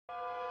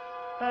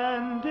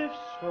And if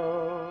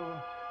so,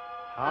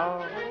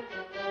 how?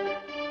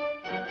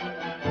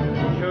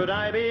 Should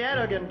I be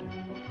arrogant?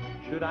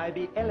 Should I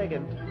be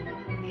elegant?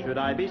 Should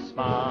I be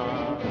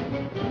smart?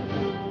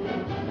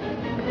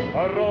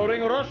 A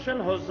roaring Russian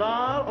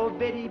hussar, or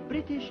very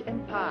British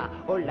empire,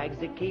 or like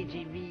the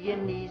cagey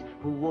Viennese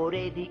who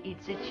already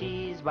eats the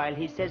cheese while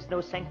he says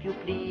no thank you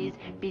please.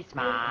 Be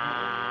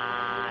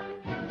smart.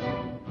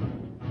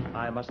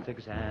 I must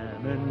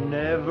examine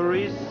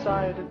every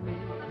side of me,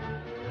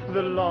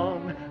 the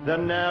long, the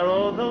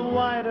narrow, the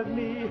wide of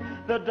me,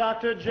 the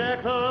Dr.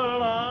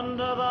 Jekyll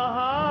under the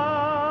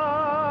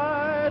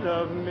hide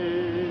of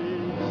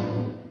me.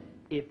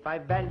 If I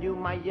value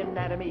my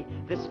anatomy,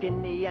 the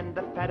skinny and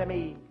the fat of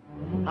me,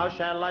 how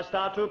shall I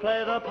start to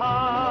play the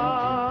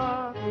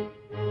part?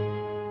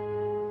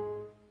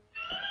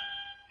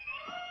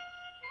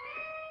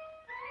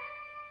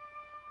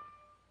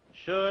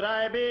 Should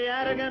I be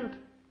arrogant?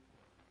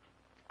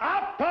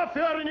 Up off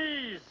your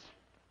knees!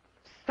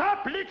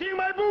 Stop licking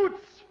my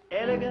boots!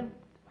 Elegant?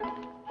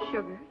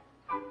 Sugar.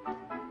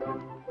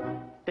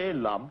 A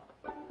lump.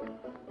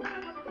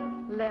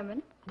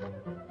 Lemon.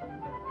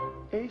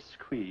 A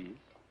squeeze.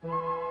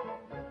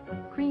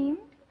 Cream.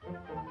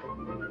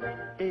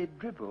 A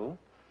dribble.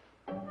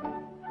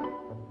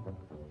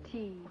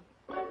 Tea.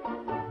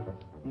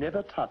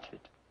 Never touch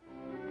it.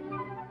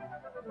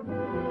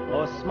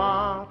 Or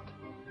smart.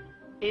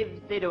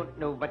 If they don't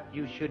know what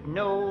you should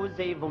know,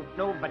 they won't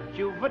know what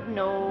you would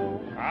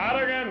know.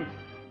 Arrogant.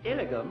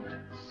 Elegant.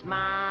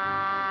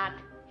 Smart.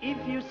 If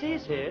you say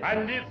so.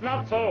 And it's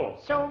not so.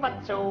 So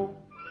what so?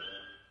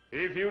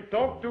 If you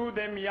talk to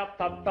them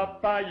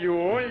ya-ta-ta-ta, you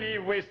only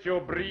waste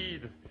your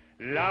breath.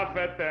 Laugh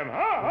at them,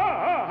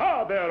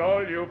 ha-ha-ha-ha, they're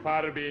all you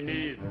far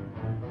beneath.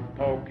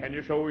 Talk and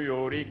you show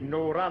your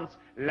ignorance,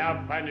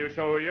 laugh and you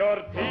show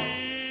your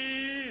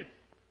teeth.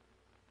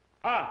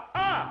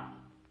 Ha-ha!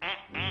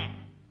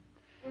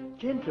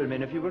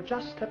 Gentlemen, if you will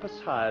just step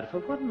aside for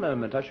one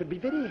moment, I should be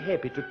very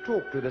happy to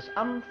talk to this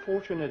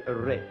unfortunate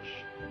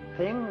wretch.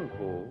 Thank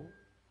you.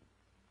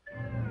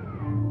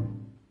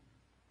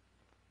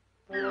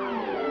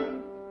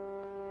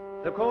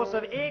 The course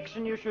of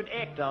action you should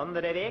act on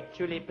that I've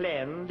actually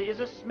planned is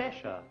a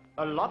smasher.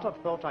 A lot of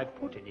thought I've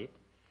put in it.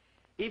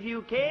 If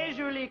you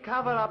casually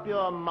cover up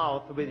your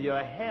mouth with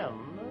your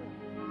hand,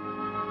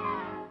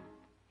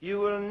 you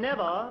will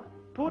never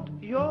put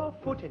your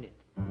foot in it.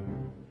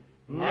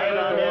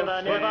 Never,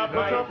 never, never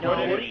put your foot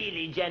in it.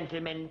 Really,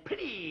 gentlemen,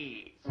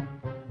 please.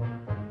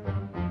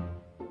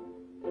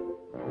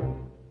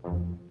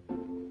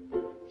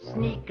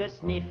 Sneak a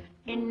sniff,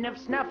 enough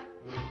snuff.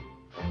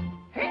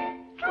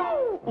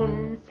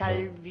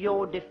 Unsolve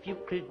your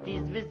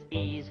difficulties with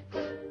ease.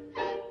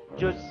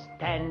 Just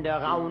stand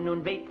around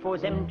and wait for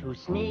them to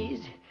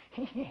sneeze.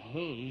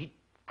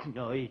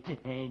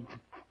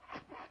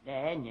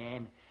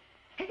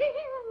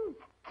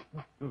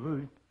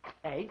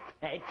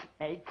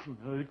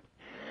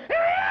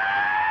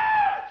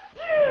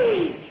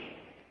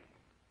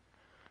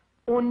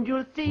 And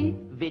you'll see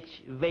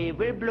which way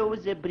will blow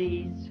the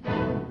breeze.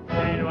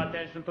 Pay no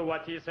attention to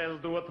what he says,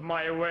 do it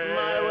my way.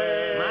 My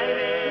way. My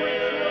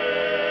way.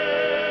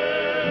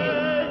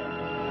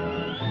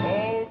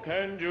 How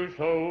can you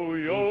show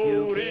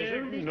your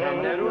ignorance?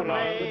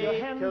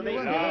 Till they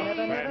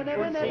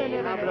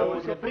never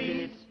blows a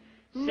breeze.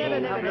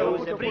 Never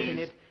blows a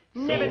breeze.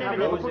 Never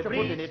blows a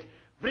breeze.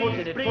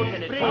 Breeze,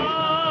 breeze, breeze.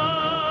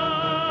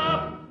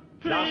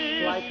 Just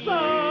like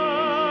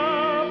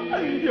stop.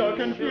 You're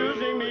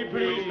confusing me.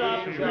 Please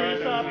stop. Please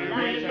stop.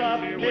 Please stop.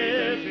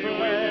 It's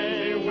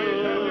plain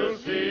to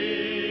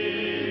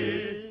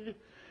see.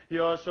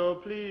 You're so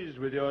pleased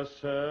with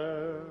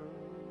yourself.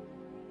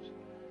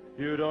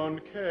 You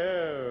don't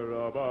care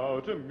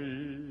about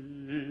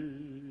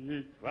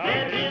me.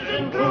 That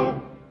isn't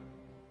true.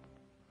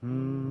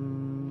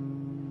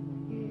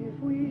 If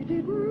we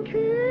didn't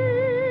care,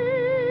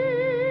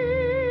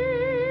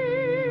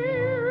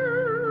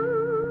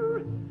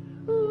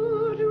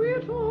 would we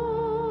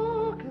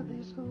talk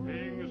this way?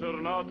 Things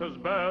are not as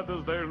bad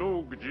as they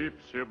look,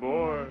 gypsy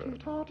boy.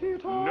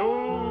 No,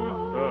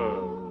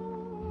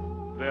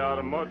 sir. They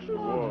are much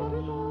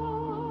worse.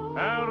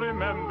 And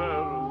remember,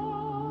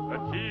 a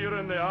tear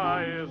in the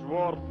eye is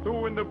worth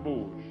two in the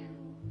bush.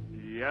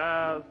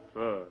 Yes,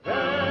 sir.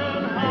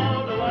 Then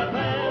how do I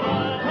play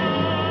my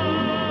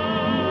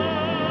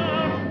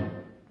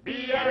part? Be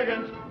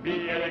arrogant,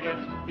 be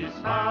elegant, be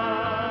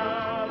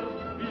smart.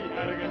 Be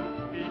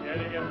arrogant, be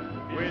elegant,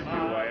 be With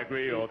smart. you I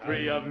agree, all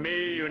three of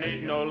me, you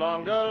need no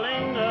longer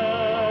linger.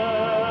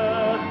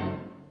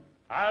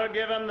 I'll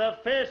give him the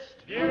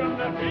fist. Give him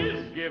the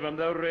fist. Give him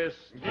the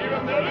wrist. Give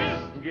him the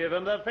wrist. Give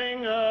him the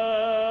finger.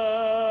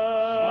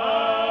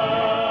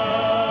 Smart.